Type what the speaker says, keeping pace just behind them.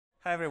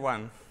Hi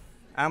everyone,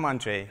 I'm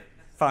Andrei,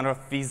 founder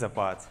of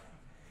Visabot.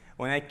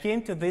 When I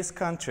came to this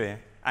country,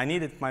 I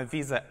needed my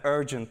visa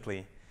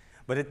urgently,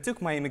 but it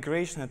took my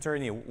immigration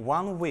attorney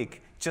 1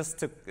 week just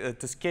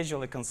to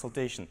schedule a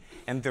consultation,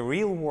 and the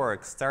real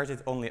work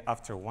started only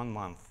after 1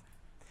 month.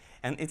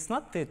 And it's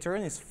not the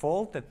attorney's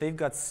fault that they've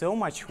got so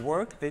much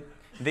work that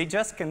they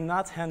just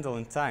cannot handle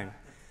in time.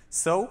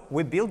 So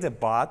we built a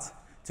bot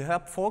to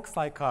help folks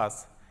like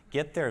us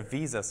get their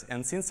visas,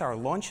 and since our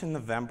launch in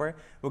November,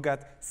 we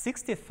got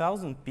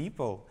 60,000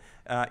 people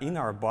in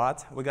our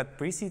bot. We got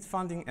pre-seed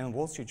funding and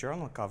Wall Street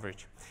Journal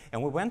coverage.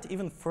 And we went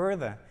even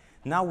further.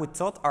 Now we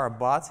taught our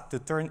bot to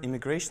turn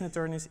immigration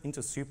attorneys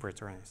into super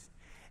attorneys.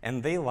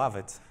 And they love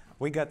it.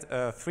 We got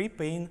 3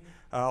 paying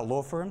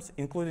law firms,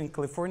 including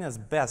California's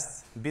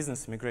best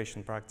business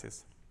immigration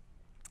practice.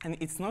 And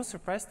it's no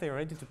surprise they're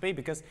ready to pay,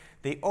 because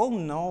they all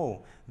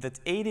know that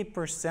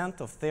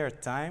 80% of their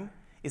time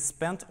is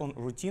spent on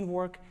routine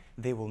work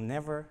they will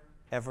never,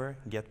 ever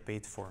get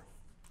paid for.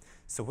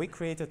 So we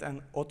created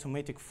an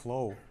automatic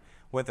flow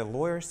where the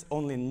lawyers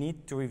only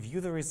need to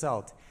review the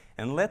result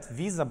and let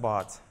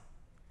Visabot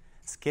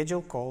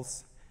schedule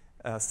calls,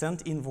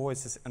 send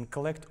invoices, and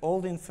collect all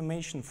the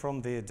information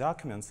from the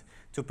documents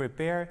to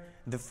prepare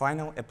the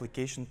final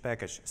application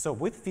package. So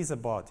with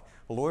Visabot,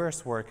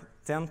 lawyers work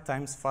 10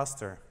 times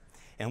faster.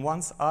 And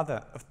once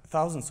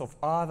thousands of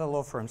other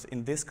law firms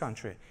in this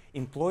country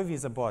employ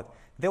Visabot,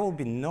 there will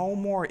be no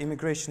more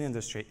immigration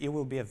industry. It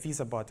will be a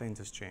Visabot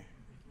industry.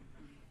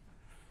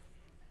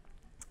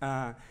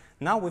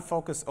 Now we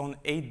focus on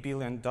 $8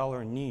 billion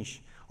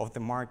niche of the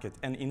market.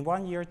 And in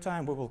 1 year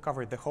time, we will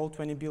cover the whole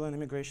 $20 billion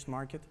immigration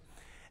market.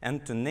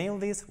 And to nail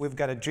this, we've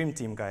got a dream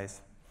team,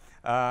 guys.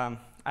 I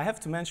have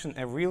to mention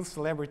a real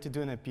celebrity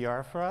doing a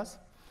PR for us.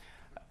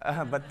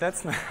 But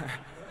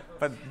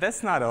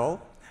that's not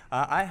all.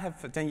 I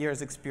have 10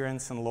 years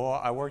experience in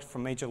law. I worked for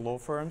major law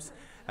firms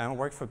and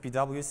worked for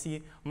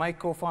PwC. My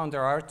co-founder,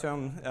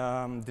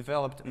 Artem,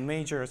 developed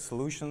major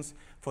solutions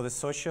for the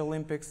Sochi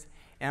Olympics.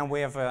 And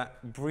we have a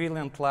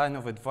brilliant line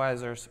of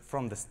advisors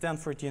from the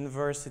Stanford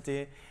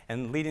University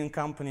and leading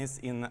companies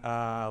in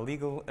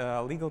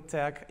legal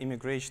tech,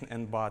 immigration,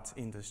 and bot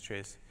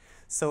industries.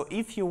 So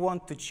if you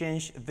want to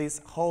change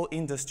this whole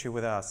industry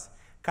with us,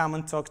 come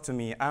and talk to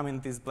me. I'm in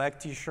this black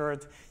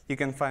t-shirt. You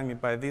can find me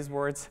by these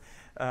words.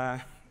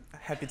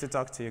 Happy to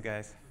talk to you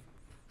guys.